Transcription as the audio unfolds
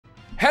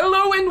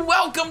Hello and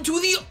welcome to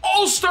the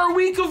All-Star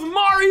Week of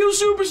Mario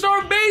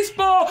Superstar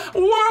Baseball!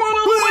 We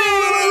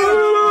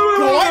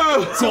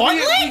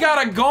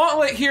got a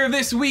gauntlet here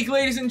this week,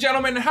 ladies and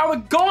gentlemen. And how the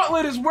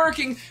gauntlet is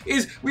working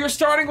is we are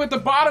starting with the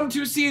bottom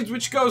two seeds,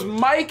 which goes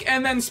Mike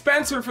and then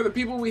Spencer for the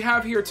people we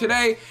have here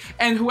today.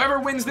 And whoever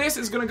wins this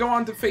is going to go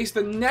on to face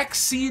the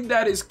next seed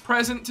that is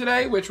present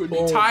today, which would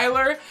be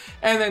Tyler,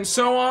 and then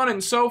so on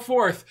and so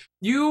forth.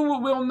 You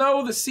will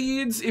know the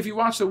seeds if you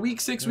watch the Week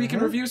 6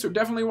 Weekend Review, so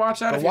definitely watch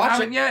that if you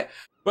haven't yet.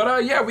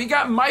 But yeah, we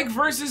got Mike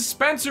versus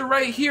Spencer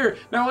right here.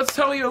 Now let's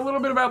tell you a little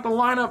bit about the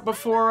lineup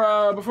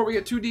before we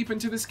get too deep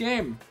into this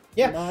game.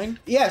 Yeah,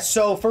 yeah.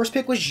 So first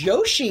pick was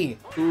Yoshi.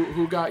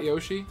 Who got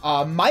Yoshi?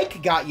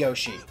 Mike got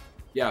Yoshi.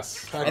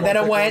 Yes. And then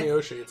it went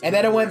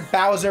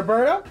Bowser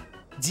Birdo,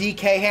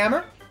 DK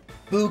Hammer,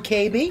 Boo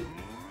KB,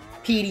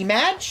 Petey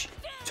Match,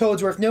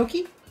 Toadsworth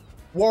Noki,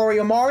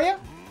 Wario Mario,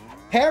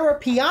 Para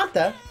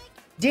Pianta,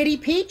 Diddy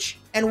Peach,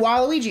 and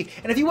Waluigi.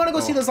 And if you want to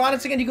go see those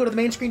lineups again, you go to the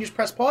main screen, just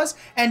press pause.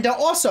 And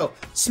also,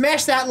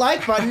 smash that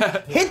like button,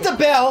 hit the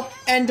bell,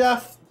 and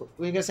what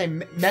are you gonna say?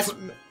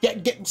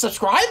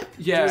 Subscribe?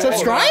 Yeah.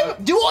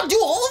 Subscribe? Do all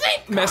of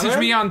it? Message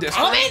me on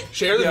Discord. Comment?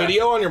 Share the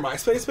video on your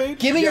MySpace page.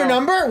 Give me your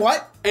number.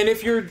 What? And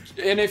if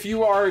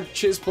you are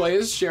Chiz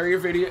Plays, share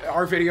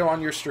our video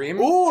on your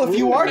stream. Ooh, if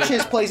you are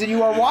Chiz Plays and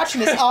you are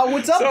watching this,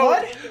 what's up,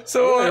 bud?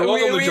 So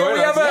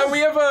we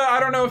have a I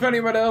don't know if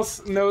anyone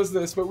else knows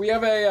this, but we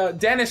have a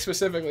Dennis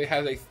specifically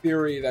has a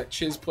theory that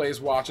Chiz Plays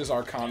watches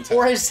our content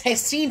or has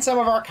seen some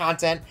of our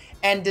content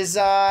and does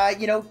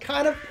you know,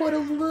 kind of put a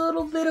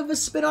little bit of a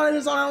spin on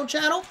it on our own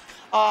channel.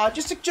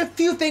 Just a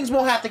few things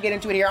we'll have to get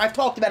into it here. I've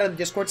talked about it on the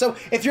Discord, so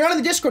if you're on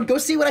the Discord, go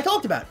see what I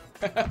talked about.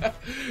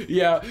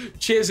 Yeah,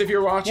 Chiz, if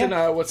you're watching,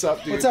 what's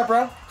up, dude? What's up,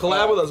 bro?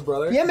 Collab with us,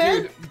 brother. Yeah,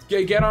 man.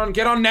 Dude, get on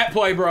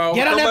NetPlay, bro.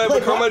 Get on NetPlay,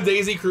 become a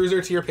Daisy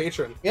Cruiser tier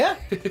patron. Yeah.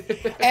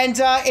 And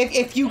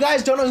if you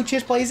guys don't know who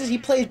Chiz Plays is, he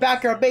plays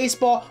backyard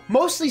baseball,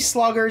 mostly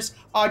sluggers.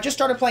 Just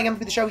started playing him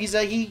for the show.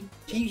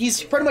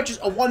 He's pretty much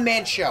a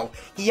one-man show.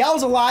 He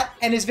yells a lot,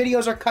 and his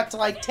videos are cut to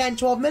like 10,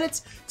 12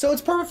 minutes, so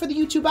it's perfect for the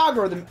YouTube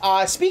algorithm.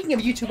 Speaking of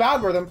YouTube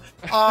algorithm,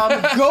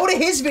 go to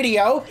his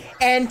video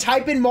and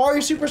type in Mario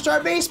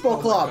Superstar Baseball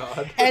Club.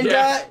 And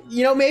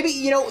you know, maybe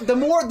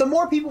the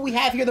more people we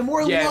have here, the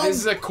more love this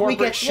is a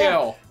corporate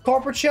chill.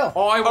 Corporate chill.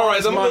 All I want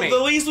is money. The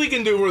least we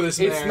can do for this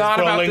man is put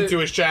a link to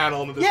his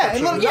channel in the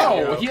description.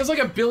 No, he has like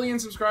 1 billion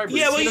subscribers.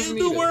 Yeah,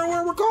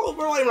 well,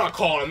 we're not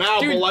calling him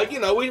out, dude, but like, you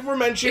know, we're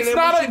mentioning it's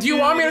him. Do you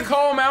want me to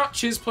call him out?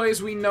 Chiz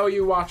Plays, we know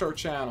you watch our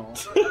channel.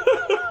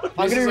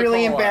 I'm gonna be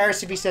really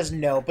embarrassed if he says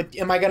no, but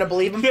am I gonna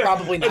believe him?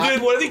 Probably not.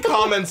 Dude, what if he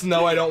comments,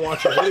 no, I don't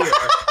watch your video?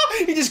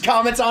 He just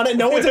comments on it.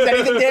 No one says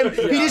anything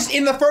to him. He just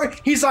in the first.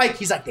 He's like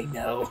they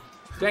know.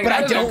 Dang, but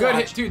that I don't good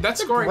watch. hit. Dude, that's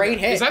scoring. Great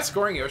hit. Is that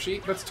scoring Yoshi?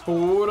 That's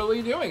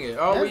totally doing it.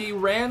 Oh, we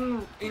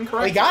ran incorrectly.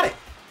 Well, he got it.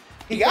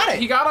 He got it.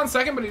 He got on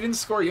second, but he didn't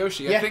score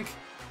Yoshi. Yeah. I think.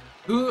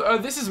 Who?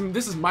 This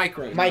is Mike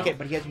right now.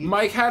 But he has.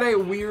 Mike had a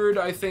weird,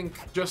 I think,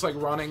 just like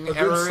running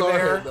error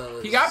there.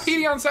 He got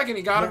Petey on second.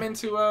 He got him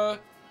into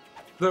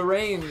the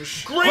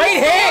range. Great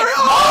hit!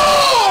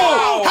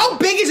 Oh! How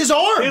big is his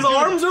arm? His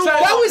arms are.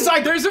 That was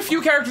like. There's a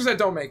few characters that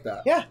don't make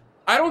that. Yeah.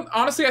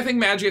 Honestly, I think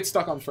Madge gets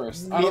stuck on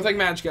first. I don't think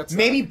Madge gets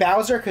maybe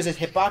Bowser because his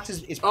hitbox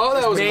is oh,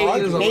 that was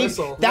maybe,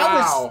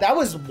 that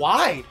was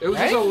wide. It was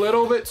just a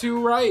little bit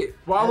too right.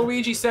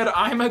 Waluigi said,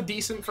 "I'm a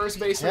decent first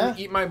baseman.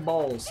 Eat my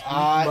balls."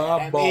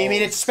 I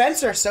mean, it's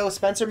Spencer, so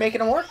Spencer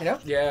making it work, you know?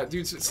 Yeah,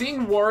 dude.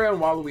 Seeing Wario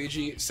and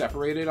Waluigi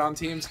separated on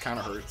teams kind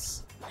of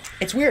hurts.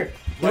 It's weird.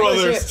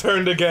 Brothers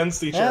turned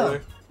against each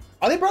other.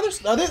 Are they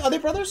brothers? Are they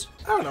brothers?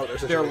 I don't know.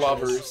 They're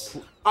lovers.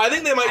 I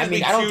think they might just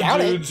be two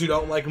dudes who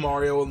don't like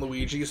Mario and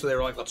Luigi, so they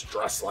were like, let's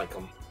dress like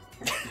them.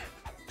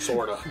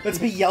 Sorta. Let's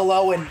be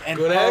yellow and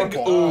good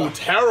purple. Egg? Ooh,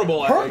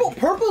 terrible egg.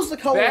 Purple's the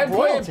color of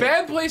royalty.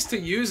 Bad place to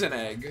use an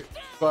egg,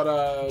 but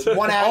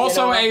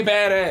also a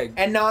bad egg.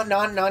 And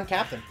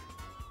non-captain.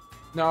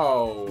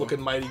 No. Looking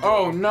mighty good.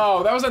 Oh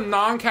no, that was a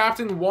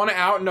non-captain, 1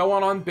 out, no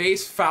one on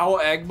base, foul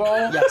egg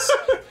ball. Yes.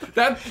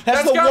 That's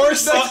the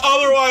worst.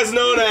 Otherwise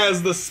known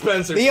as the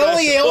Spencer. The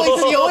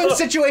only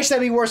situation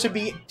that'd be worse would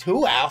be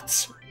 2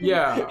 outs.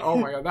 Yeah. Oh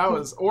my god, that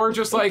was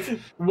just like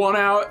 1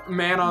 out,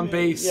 man on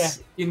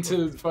base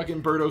into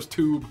fucking Birdo's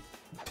tube.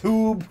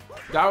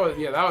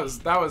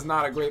 That was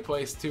not a great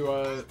place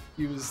to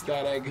use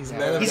that egg. He's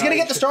gonna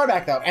get the star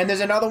back though, and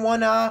there's another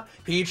one.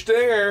 Peach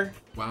Dinger.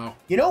 Wow.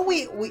 You know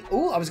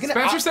I was gonna.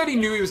 Spencer said he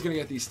knew he was gonna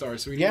get these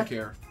stars, so he didn't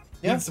care.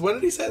 Yeah. When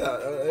did he say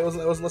that? I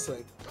wasn't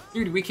listening.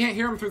 Dude, we can't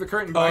hear him through the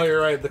curtain. Oh,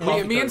 you're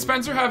right. Me and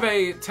Spencer have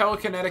a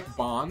telekinetic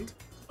bond.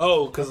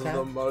 Oh, because of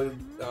the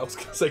I was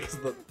gonna say because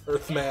of the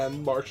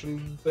Earthman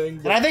Martian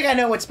thing. And I think I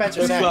know what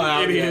Spencer said. Not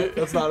out yet.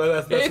 That's not.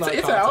 That's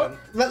it's not out.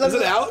 Is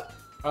it out?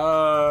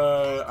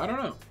 I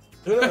don't know.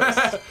 Who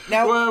knows?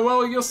 Now,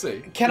 well, you'll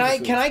see. can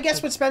I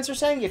guess what Spencer's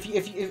saying? If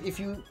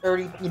you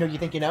already you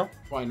think you know?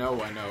 Well, I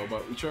know,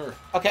 but sure.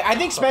 Okay, I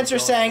think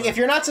Spencer's saying if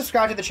you're not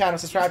subscribed to the channel,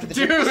 subscribe to the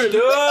channel.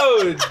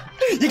 Dude!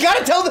 You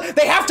gotta tell them.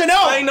 They have to know.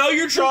 I know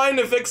you're trying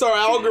to fix our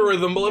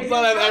algorithm, but let's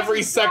not have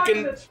every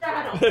second.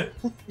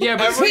 Yeah,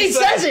 but He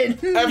says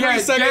it. Every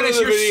second Dennis,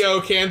 of the you're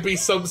video can't be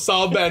some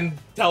sub and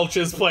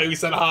Telch's play. We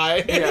said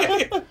hi.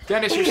 Yeah,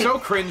 Dennis, you're so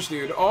cringe,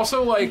 dude.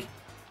 Also, like,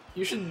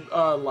 you should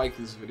like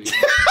this video.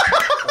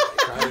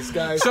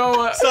 Guys.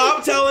 So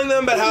Stop telling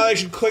them about how they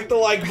should click the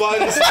like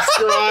button,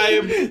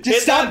 subscribe.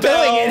 Just stop doing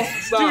it.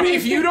 Stop. dude,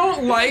 if you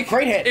don't like,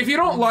 Great hit. if you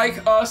don't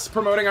like us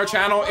promoting our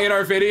channel in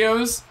our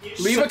videos,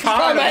 leave a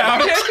comment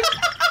about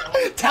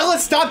it. Tell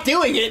us stop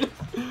doing it.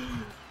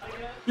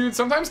 Dude,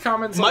 sometimes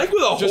comments. Mike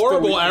with a just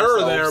horrible delete error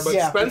themselves. there, but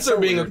Yeah, Spencer it's so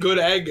being weird. a good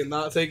egg and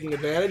not taking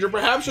advantage, or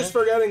perhaps just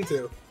forgetting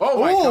to. Oh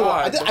my Ooh,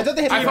 god! I thought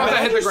they hit. I thought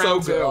that hit the So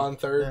ground good too. on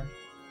third.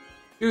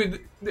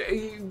 Dude,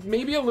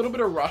 maybe a little bit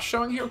of rush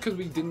showing here because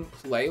we didn't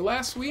play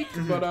last week,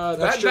 but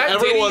That's true.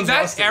 Everyone's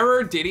that rusty.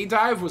 error Diddy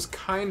dive was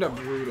kind of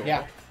brutal.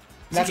 Yeah.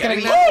 That's gonna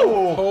be. That?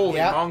 Ooh! Holy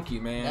Yeah. monkey,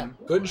 man.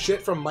 Good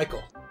shit from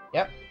Michael.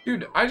 Yep.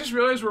 Dude, I just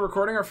realized we're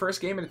recording our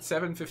first game and it's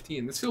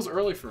 7:15. This feels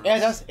early for us. Yeah, it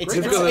does. It's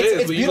Great. Because it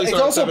is. We usually beautiful.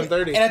 start It's also, at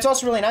 7:30. and it's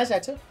also really nice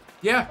out too.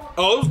 Yeah.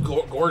 Oh, it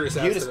was gorgeous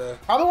out Beautiful. today.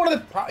 Probably one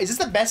of the. Is this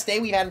the best day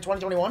we've had in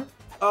 2021?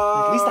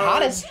 At least the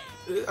hottest.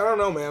 I don't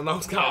know, man. I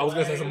was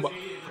gonna say something.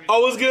 I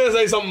was gonna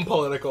say something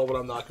political, but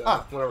I'm not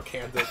gonna. Whatever,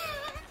 candid.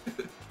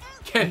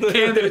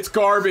 Candid, it's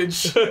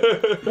garbage.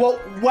 Well,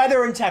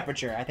 weather and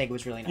temperature. I think it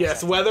was really nice.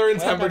 Yes, out. weather and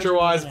Weather temperature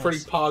wise, was pretty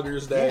nice.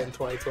 poggers day Yeah. in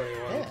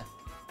 2021. Yeah.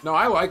 No,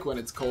 I like when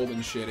it's cold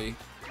and shitty.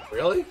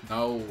 Really?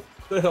 No.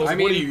 The hell's, I what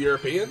mean- are you,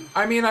 European?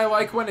 I mean, I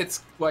like when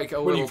it's like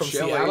a What are you, little from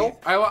chilly. Seattle?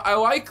 I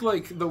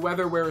like the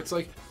weather where it's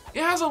like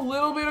it has a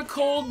little bit of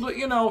cold, but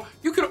you know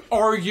you could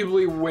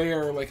arguably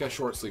wear like a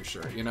short sleeve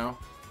shirt. You know?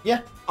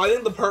 Yeah. I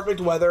think the perfect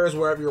weather is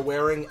wherever you're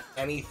wearing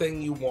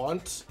anything you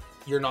want,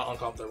 you're not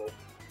uncomfortable.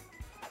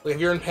 Like if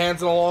you're in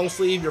pants and a long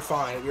sleeve, you're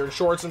fine. If you're in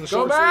shorts and a Go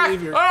short back.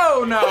 sleeve, you're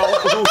Oh no!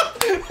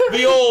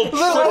 the old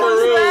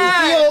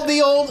trickaroo.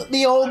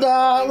 The old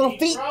little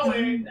feet.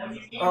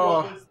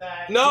 Oh.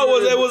 No,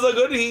 it was a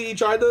good. He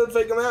tried to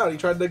fake him out. He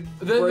tried to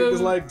break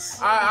his legs.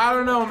 I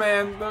don't know,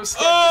 man. Those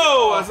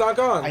Oh, that's not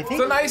gone. I think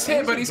it's a nice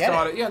hit, but he's get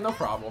caught it. Yeah, no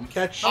problem.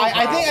 Catch.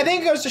 I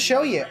think it goes to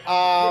show you,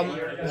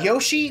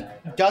 Yoshi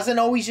doesn't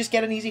always just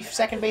get an easy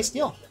second base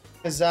steal,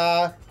 because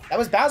that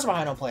was Bowser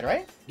behind home plate,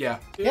 right? Yeah.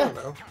 Yeah. I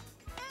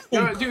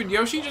don't know. Dude,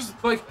 Yoshi just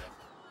like.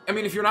 I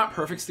mean, if you're not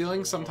perfect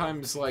stealing,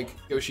 sometimes like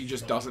Yoshi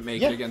just doesn't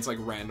make Yeah. it against like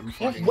random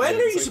fucking. When are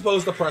kids. you Like,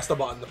 supposed to press the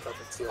button to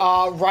perfect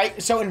steal?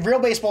 Right. So in real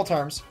baseball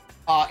terms,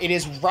 it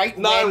is right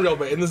Not in when real,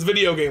 but in this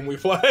video game we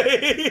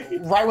play.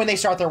 right when they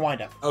start their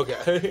windup.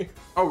 Okay.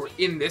 Oh,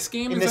 in this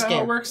game, In is this that how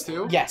game. it works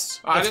too?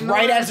 Yes, I it's didn't know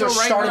right that as they're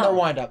until right starting now. their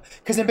windup.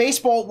 Because in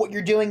baseball, what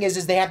you're doing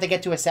is they have to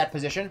get to a set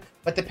position,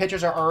 but the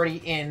pitchers are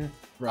already in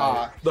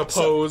Right. The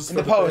pose. in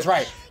the for pose, pitch.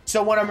 right?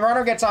 So when a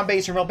runner gets on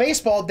base in real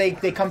baseball, they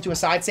come to a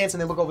side stance and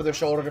they look over their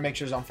shoulder to make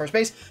sure he's on first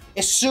base.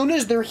 As soon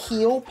as their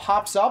heel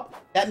pops up,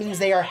 that means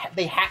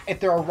if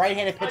they're a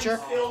right-handed pitcher,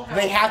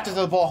 they have to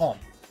throw the ball home.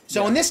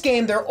 So in this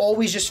game, they're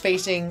always just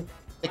facing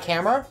the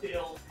camera.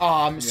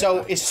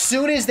 So as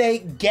soon as they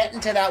get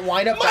into that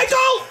windup, Michael!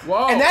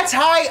 Whoa. and that's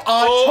high.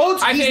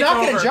 Toads, I he's think not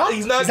it's going to over. jump.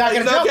 He's not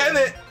gonna jump. getting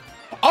it.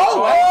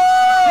 Oh,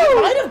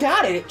 he might have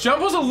got it.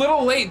 Jump was a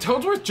little late.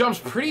 Toadsworth jumps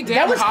pretty damn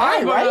That was high,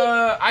 high, but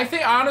right? I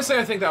think honestly,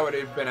 I think that would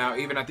have been out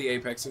even at the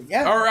apex.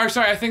 Yeah. Or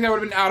sorry, I think that would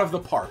have been out of the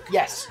park.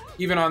 Yes.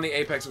 Even on the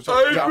apex of I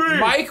Toadsworth jump. agree.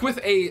 Mike with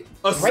a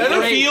A center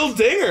great- field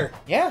dinger.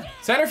 Yeah.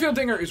 center field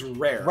dinger is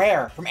rare.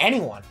 Rare from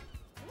anyone.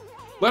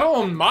 Let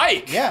alone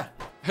Mike. Yeah.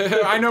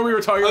 I know we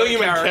were talking I about think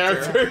you meant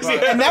characters, but-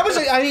 yeah. And that was,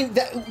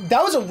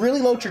 that was a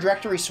really low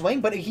trajectory swing,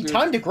 but he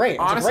timed it great. It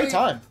was honestly, a great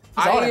time.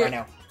 He's on it right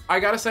now. I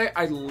gotta say,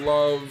 I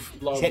love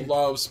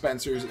hitting.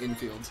 Spencer's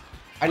infields.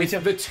 I do With too.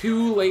 the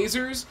two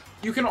lasers,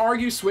 you can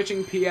argue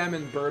switching PM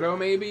and Birdo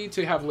maybe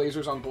to have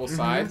lasers on Mm-hmm. both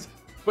sides,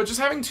 but just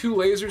having two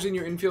lasers in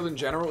your infield in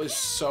general is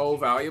so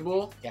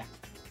valuable. Yeah.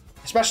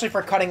 Especially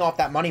for cutting off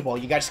that money ball.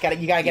 You gotta get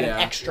an Yeah.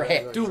 extra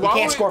hit. Dude, you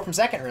can't score from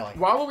second, really.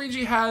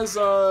 Waluigi has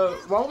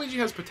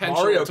potential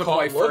Mario to caught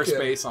play first looking.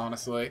 base,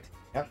 honestly.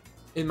 Yep.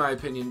 In my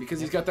opinion, because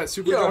he's got that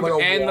super Yeah, jump like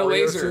a and the Wario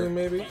laser. team,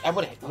 maybe. That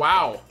would hit.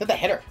 Wow. Hit the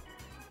hitter.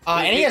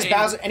 And he has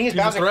Bowser. And he has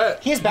He's a Bowser. threat.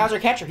 He has Bowser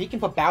catcher. He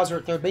can put Bowser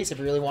at third base if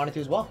he really wanted to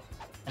as well.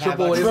 And have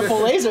Triple a laser. triple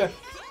laser.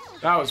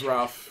 That was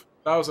rough.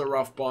 That was a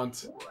rough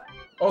bunt.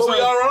 Oh, Also, we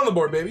got a run on the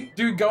board, baby.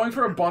 dude, going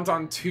for a bunt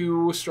on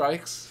 2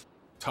 strikes,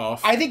 tough.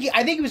 I think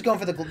he was going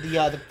for the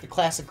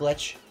classic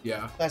glitch.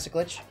 Yeah. Classic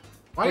glitch.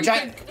 Why Which do you I-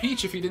 think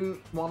Peach if he didn't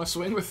want to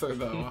swing with her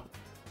though?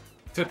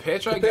 To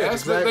pitch, I Pitch, guess, but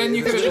exactly. then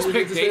you could have just It's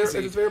picked his favorite- Daisy.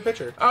 It's his favorite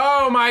pitcher.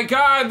 Oh my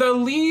god, the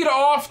lead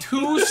off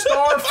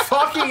 2-star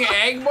fucking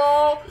egg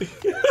ball?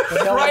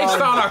 Christ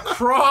on a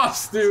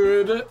cross,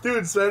 dude.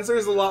 Dude,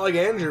 Spencer's a lot like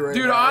Andrew right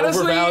Dude, now.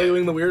 honestly-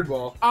 Overvaluing the weird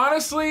ball.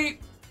 Honestly,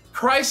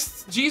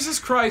 Jesus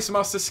Christ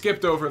must have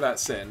skipped over that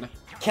sin.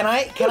 Can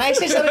I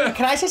say something?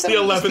 Can I say something?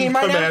 The about this game 11th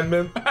right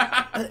commandment.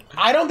 now?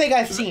 I don't think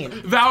I've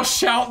seen. Thou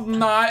shalt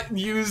not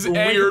use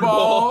egg Weird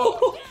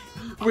ball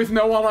with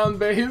no one on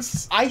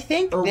base. I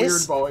think Or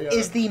this weird ball, yeah.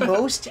 is the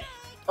most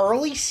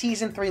early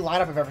season 3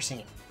 lineup I've ever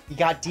seen. You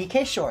got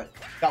DK Short,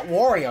 you got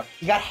Wario,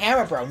 you got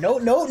Hammer Bro. No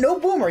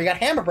Boomer. You got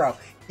Hammer Bro.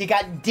 You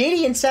got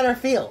Diddy in center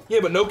field. Yeah,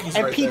 but Noki's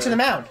And right Pete there. to the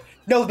mound.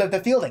 No, the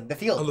fielding. The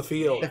field. Oh, the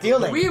field. The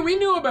fielding. We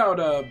knew about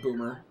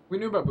Boomer. We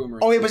knew about Boomer.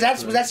 Oh wait, was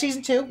that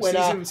season 2?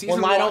 When,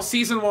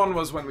 Season 1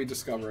 was when we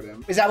discovered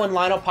him. Is that when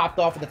Lionel popped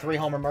off with the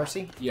 3-homer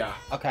mercy? Yeah.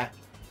 Okay.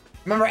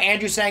 Remember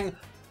Andrew saying,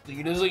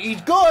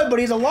 he's good, but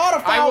he's a lot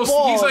of foul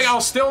balls. He's like, I'll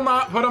still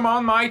not put him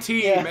on my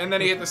team. Yeah. And then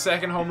he hit the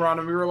second home run,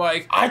 and we were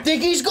like, I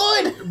think he's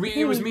good.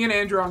 it was me and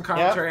Andrew on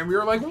commentary, and we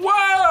were like,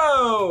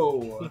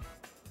 whoa!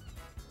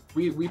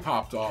 we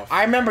popped off.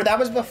 I remember that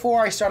was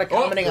before I started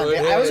commenting on.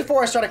 good That was hit.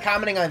 before I started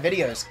commenting on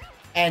videos,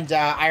 and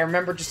I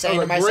remember just saying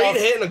That to was a myself,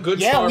 great hit and a good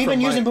 "Yeah, start we've been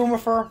from using Mike.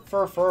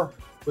 Boomer for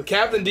With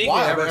Captain Deacon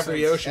Wow. ever after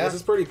Yoshi. Yeah. This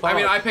is pretty pop. I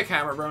mean, I pick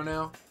Hammer Bro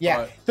now.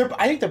 yeah."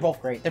 I think they're both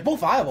great. They're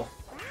both viable.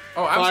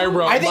 Oh, absolutely.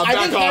 Bro. I think I'm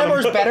back on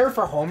Hammer's him. better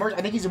for homers.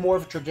 I think he's more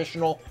of a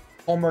traditional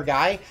homer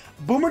guy.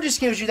 Boomer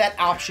just gives you that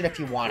option if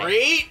you want it.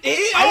 Great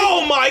hit.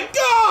 Oh my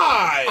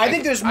god! I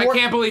think there's I more.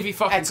 can't believe he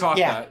fucking caught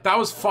yeah. that. That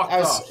was fucked That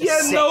was- up. He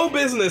had Sick. no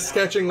business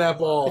catching that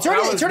ball. It's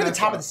already, That it's already the was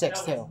top of messed the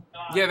 6th too.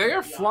 Yeah, they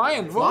are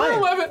flying.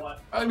 Well,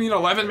 we're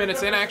 11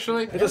 minutes in,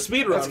 actually. It's a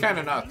speed run. That's kind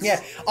of nuts.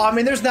 Yeah. I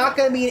mean, there's not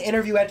going to be an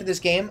interview after this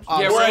game.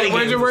 Yeah,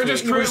 we're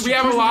just cruising. We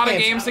have a lot of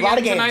games to A lot get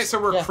of tonight, games. so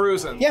we're Yeah.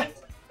 cruising. Yeah.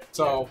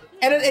 So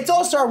And it's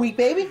All-Star Week,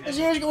 baby. We're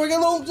getting a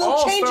little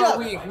change All-Star up.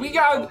 Week. We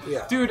got,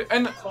 Yeah. dude.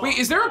 And wait,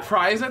 is there a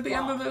prize at the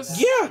end of this?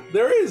 Yeah,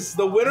 there is.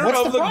 The winner What's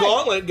of the the prize?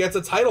 Gauntlet gets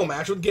a title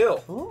match with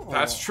Gil. Ooh.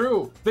 That's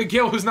true. The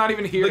Gil who's not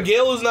even here. The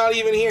Gil is not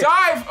even here.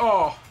 Dive.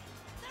 Oh,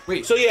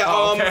 wait. So yeah,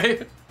 Oh,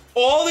 okay.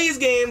 all these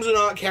games do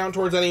not count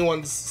towards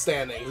anyone's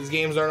standing. These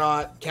games are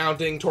not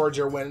counting towards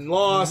your win and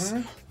loss.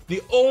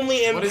 The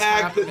only What is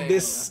impact that happening?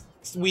 this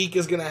week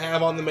is going to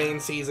have on the main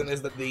season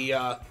is that the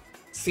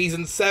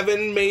season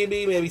 7,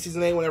 maybe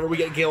season 8, whenever we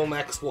get Gil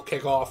next, we'll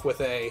kick off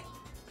with a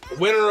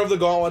winner of the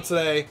Gauntlet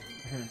today.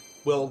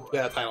 Will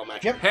get a title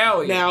match. Yep.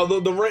 Hell yeah. Now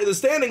the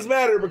standings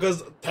matter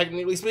because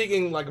technically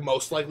speaking, like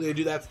most likely to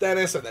do that's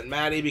Dennis and then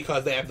Maddie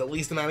because they have the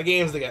least amount of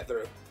games to get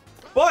through.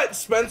 But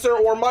Spencer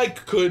or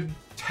Mike could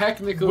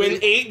Technically, win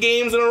 8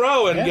 games in a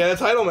row and Yeah. get a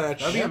title match.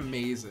 that'd be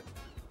amazing.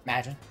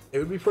 Imagine. It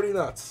would be pretty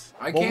nuts.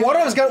 I Well, can't. one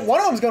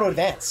of them's going to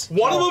advance.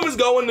 One of them is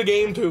going to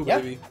game 2,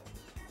 Yep. baby.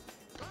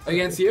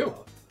 Against you.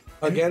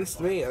 Against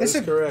me. This That's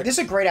is correct. This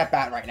is a great at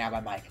bat right now by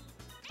Mike.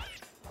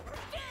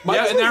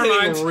 Mike's Yeah, never been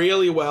mind. hitting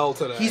really well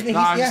today. He's been. No,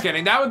 I'm yeah. just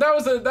kidding. That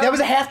was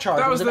a half charge.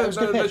 That It was was a- it was a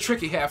good the pitch.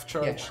 tricky half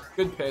charge. Yeah.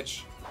 Good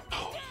pitch.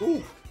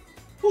 Ooh.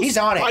 He's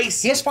on it.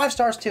 Spicy. He has 5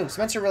 stars too.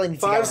 Spencer really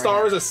needs to 5 get it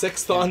stars, right a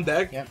 6th on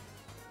deck. Yep.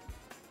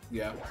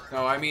 Yeah.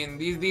 No, I mean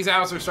these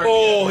outs are starting.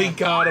 Oh, to he get,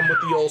 got him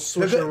with the old now.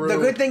 switcheroo. The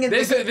good thing is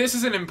this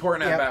is an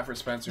important Yeah. at bat for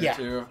Spencer Yeah.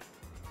 too,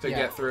 to Yeah.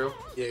 get through.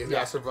 Yeah, he's Yeah.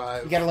 got to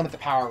survive. you got to limit the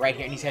power right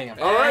here, and he's hitting him.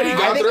 All right, he I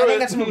got I think through it.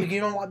 that's you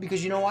know why?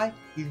 Because you know why?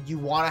 You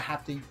want to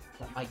have to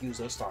like use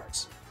those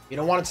stars. You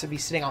don't want it to be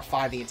sitting on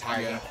 5 the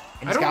entire Yeah. game.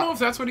 And I he's don't got- know if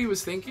that's what he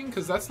was thinking,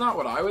 because that's not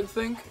what I would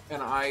think,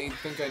 and I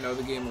think I know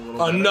the game a little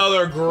better.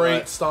 Another great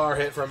But- star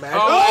hit from Magic.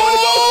 Oh!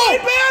 Oh, it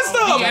goes right past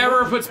The him!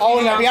 error puts Oh, Pete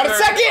we gotta on be out of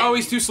third. second! Oh,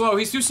 he's too slow.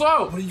 He's too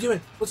slow. What are you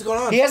doing? What's going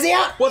on? He has the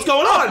out. What's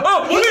going on?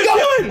 Oh, what is he going.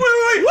 doing?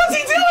 Wait. What's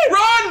he doing?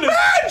 Run!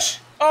 Match!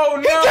 Oh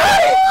no!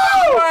 got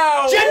it!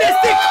 Wow!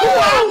 Gymnastic.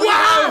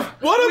 Wow!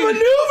 What a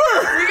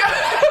maneuver!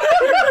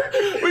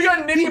 We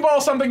got Nicky Ball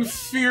something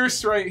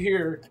fierce right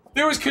here.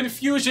 There was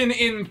confusion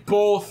in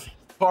both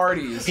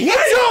parties. He hits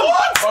him. Oh,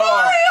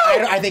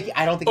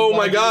 I don't think. Oh he my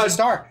wanted to use God. the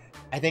star.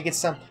 I think it's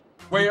some.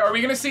 wait, are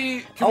we gonna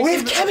see? Can Oh, we see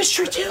have the-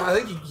 chemistry too. I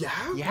think, yeah.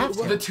 You have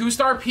to. The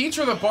 2-star Peach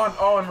or the bunt?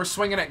 Oh, and we're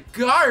swinging at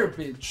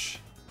garbage.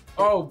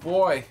 Oh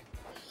boy.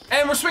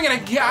 And we're swinging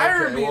at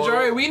garbage. well- All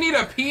right, we need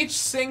a Peach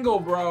single,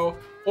 bro.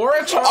 Or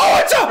a charge. Oh,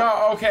 it's a-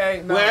 Oh,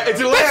 okay. No, It's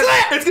no. gonna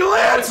land! It's gonna No,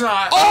 land! it's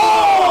not. It's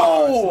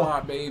Oh!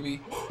 not, baby.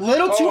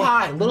 Little too Oh.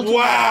 high. Little too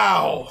high.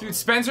 Wow! Dude,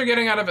 Spencer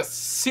getting out of a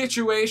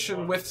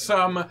situation with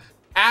some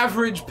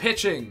average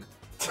pitching.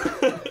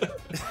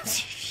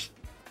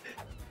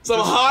 Some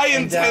high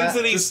and,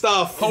 intensity just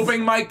stuff.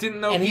 Hoping Mike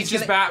didn't know And he's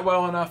Peach's gonna- bat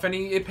well enough, and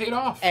it paid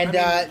off. And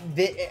I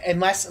mean,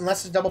 unless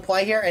it's a double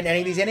play here in any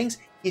of these innings,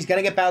 he's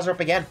gonna get Bowser up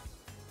again.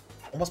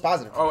 Almost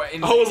positive. oh,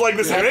 and, I was like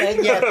this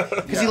inning? Yeah,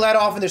 because he led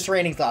off and there's 3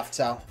 innings left.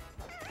 So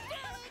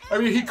I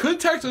mean, he could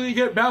technically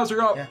get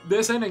Bowser up Yeah.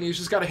 this inning. He's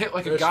just got to hit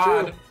like a That's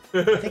god.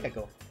 I think I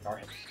go. All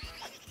right.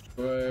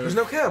 There's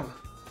no chem.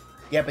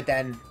 Yeah, but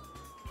then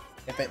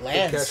if it Good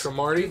lands, catch from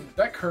Marty.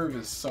 That curve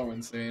is so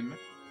insane.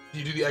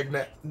 You do the egg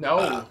net.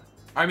 No.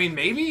 I mean,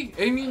 maybe.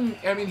 I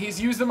mean, he's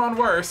used them on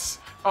worse.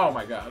 Oh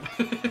my god.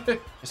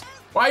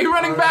 Why are you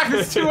running back?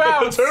 It's 2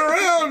 outs. Turn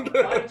around!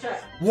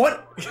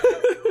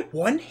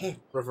 one hit.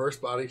 Reverse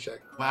body check.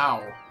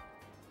 Wow.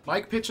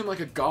 Mike pitching like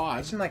a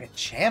god. Pitching like a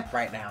champ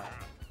right now.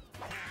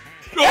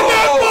 And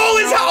that ball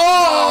is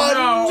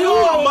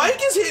no. Dude, Mike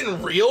is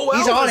hitting real well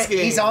He's on this it.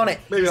 game. He's on it.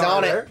 Maybe He's not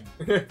on there. it.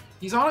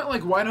 He's on it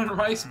like white on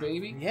rice,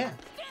 baby. Yeah.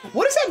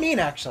 What does that mean,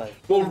 actually?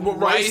 Well,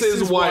 rice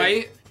is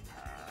white.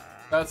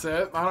 That's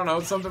it. I don't know.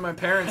 It's something my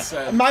parents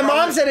said. My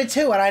mom said it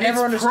too, and I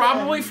never understood.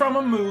 Probably from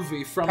a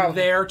movie from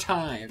their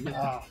time.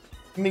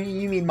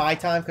 You mean my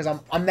time? Because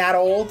I'm that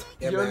old.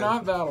 Yeah, You're man.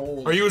 not that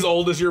old. Are you as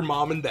old as your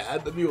mom and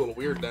dad? That'd be a little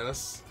weird,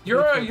 Dennis.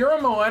 You're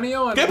a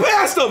millennial. And Get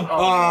past him!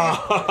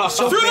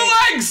 So through the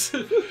legs.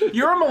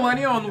 You're a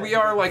millennial, and we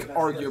are like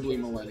arguably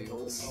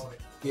millennials.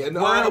 Yeah,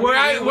 no,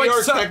 we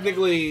are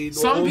technically.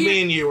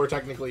 Me and you are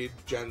technically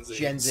Gen Z.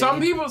 Gen Z.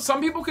 Some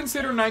people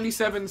consider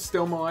 97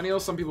 still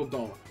millennials. Some people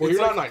don't. Well, It's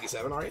you're like, not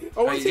 97, are you?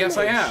 Oh, yes,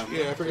 I am.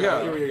 Yeah, I forgot.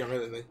 Yeah. You were younger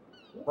than me.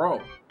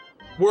 Bro.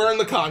 We're in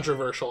the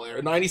controversial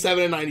era.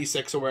 97 and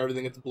 96 are where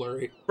everything gets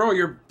blurry. Bro,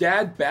 your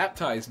dad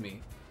baptized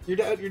me. Your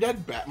dad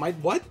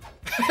what?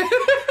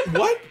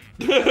 What?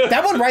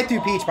 That went right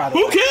through Peach, by the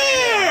way. Who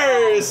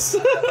cares?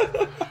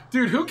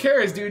 Dude, who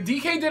cares, dude?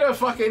 DK did a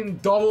fucking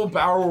double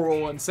barrel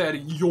roll and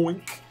said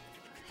yoink.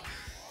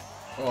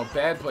 Oh,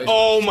 bad place.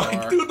 Oh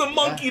my, dude, the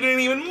monkey didn't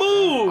even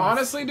move.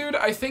 Honestly, dude,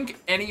 I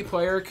think any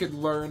player could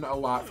learn a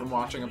lot from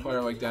watching a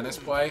player like Dennis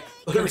play.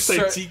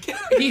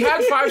 He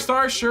had 5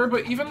 stars, sure,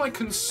 but even like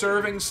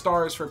conserving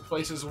stars for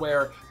places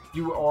where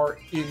you are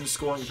in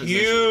scoring position.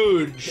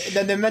 Huge.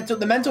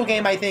 The mental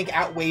game, I think,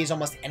 outweighs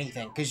almost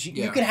anything, because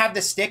you can have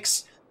the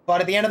sticks,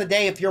 but at the end of the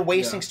day, if you're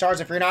wasting stars,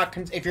 if you're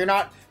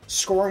not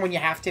scoring when you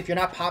have to, if you're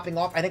not popping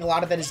off, I think a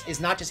lot of that is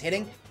not just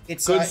hitting.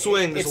 It's good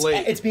swings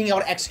late. It's being able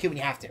to execute when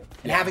you have to,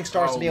 and having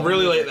stars to be able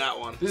really to late that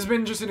one. This has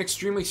been just an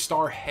extremely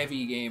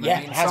star-heavy game. Yeah,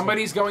 I mean,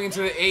 somebody's going into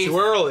the 8th. Too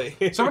early.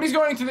 Somebody's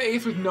going into the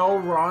 8th with no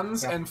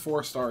runs and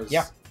 4 stars.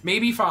 Yeah.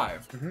 Maybe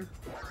 5.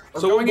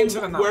 Or So going into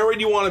the 9th. Where would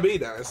you want to be,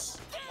 Dennis?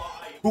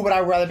 Who would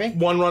I rather be?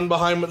 1 run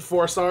behind with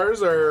 4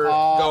 stars, or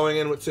going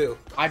in with 2?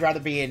 I'd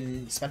rather be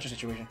in Spencer's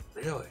situation.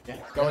 Really? Yeah.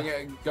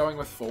 Going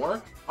with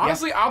 4?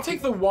 Honestly, I'll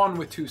take the 1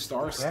 with 2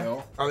 stars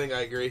still. I think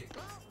I agree.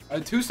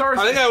 2 stars.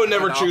 I think I would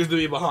never choose to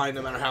be behind,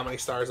 no matter how many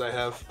stars I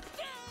have.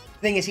 The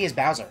thing is, he has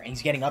Bowser, and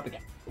he's getting up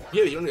again.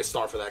 Yeah, you don't need a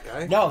star for that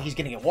guy. No, he's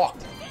gonna get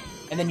walked,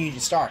 and then you need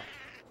a star.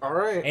 All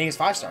right. And he has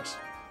 5 stars.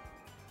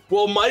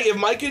 Well, if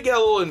Mike could get a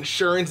little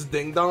insurance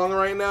ding dong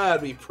right now,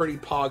 that'd be pretty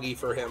poggy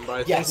for him.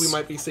 But I think we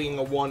might be seeing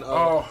a 1-0.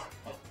 Oh.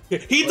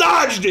 He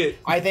dodged it.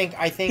 I think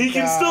he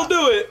can still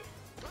do it.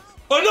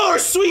 Another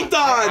sweet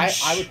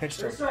dodge. I would pitch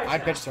to him.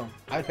 I'd pitch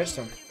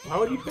to him. Why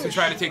would you pitch? To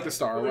try to take the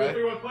star away.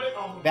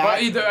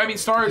 That, I mean,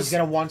 stars. He's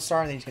gonna 1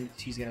 star, and then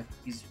he's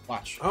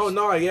watch. Oh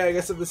no! Yeah, I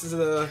guess if this is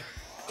a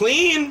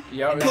clean.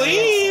 Yeah.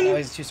 Clean. No,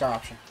 he's a 2-star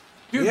option.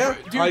 Dude, Yeah.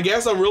 dude, I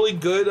guess a really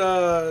good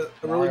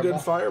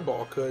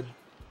fireball could.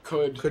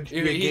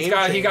 He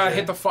got to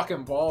hit the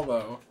fucking ball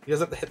though. He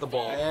doesn't have to hit the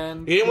ball.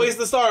 And he didn't waste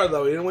the star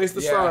though. He didn't waste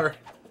the star.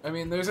 I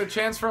mean, there's a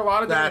chance for a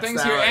lot of different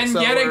things here, right. and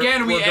So yet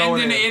again, we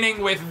end an in.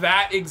 inning with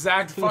that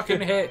exact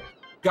fucking hit.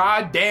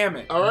 God damn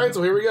it! All right,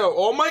 so here we go.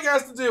 All Mike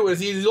has to do is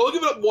he's only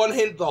giving up 1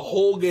 hit the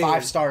whole game.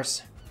 5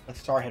 stars with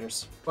star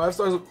hitters. 5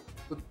 stars.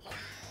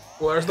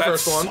 Well, there's the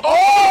first one.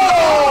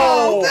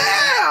 Oh!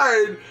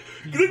 Dad!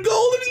 Get a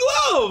golden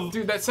glove!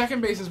 Dude, that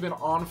second base has been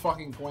on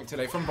fucking point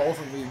today from both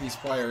of these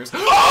players.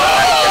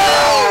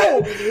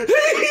 Oh!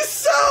 He's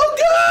so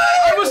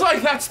good! I was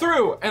like, that's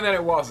through, and then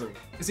it wasn't.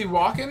 Is he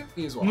walking?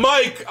 He is walking.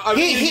 Mike, I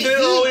mean, he did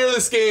it earlier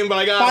this game, but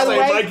I gotta say,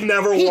 Mike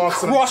never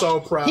walks, and I'm so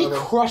proud of him. He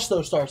crushed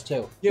those stars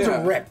too. Yeah. He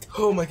was ripped.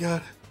 Oh my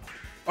god.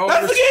 Oh,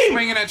 That's the game!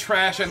 Swinging at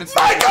trash, and it's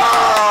Michael!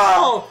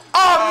 Oh,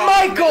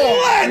 Michael!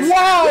 Let's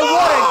Wow, go!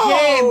 what a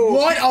game!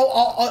 What?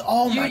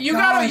 Oh my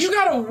gosh. You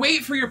gotta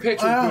wait for your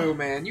pitch with Boo,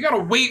 man. You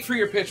gotta wait for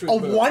your pitch with A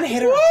Boo.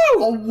 1-hitter. Woo!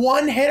 A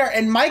 1-hitter,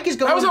 and Mike is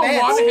going. That was a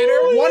advance.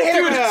 1-hitter.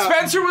 1-hitter. Dude, Yeah.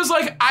 Spencer was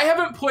like, I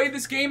haven't played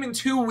this game in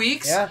 2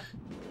 weeks. Yeah.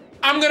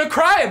 I'm gonna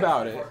cry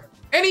about it.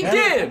 And he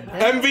did.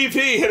 MVP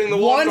hitting the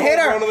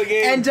 1-hitter. run of the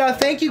game. And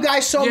thank you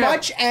guys so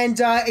much. And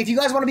if you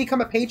guys want to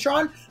become a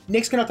patron,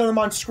 Nick's gonna throw them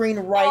on screen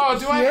right here. Oh,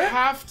 do I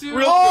have to?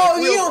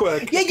 Real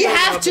quick. Yeah, you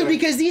have to,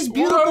 because these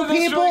beautiful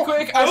people. Really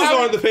quick. Those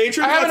aren't the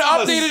patrons. I haven't That's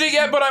us. updated it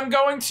yet, but I'm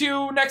going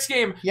to next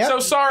game. Yep. So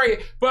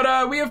sorry,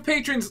 but we have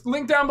patrons.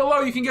 Link down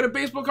below. You can get a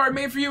baseball card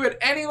made for you at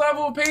any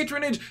level of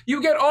patronage.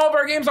 You get all of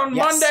our games on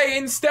Monday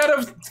instead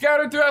of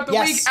scattered throughout the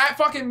week at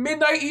fucking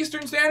midnight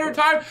Eastern Standard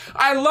Time.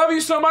 I love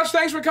you so much.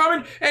 Thanks for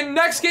coming. And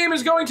next game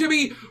is going to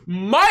be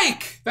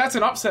Mike. That's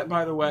an upset,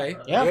 by the way.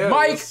 Yeah.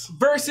 Mike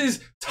versus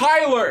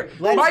Tyler.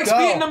 Let's Mike's go.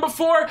 beaten him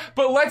before,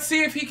 but let's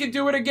see if he can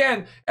do it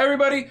again.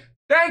 Everybody,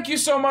 thank you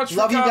so much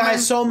for coming. Love you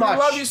guys so much. We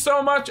love you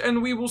so much,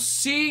 and we will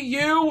see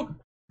you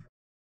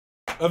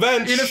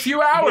Avenge. in a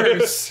few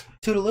hours.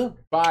 Toodaloo.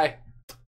 Bye.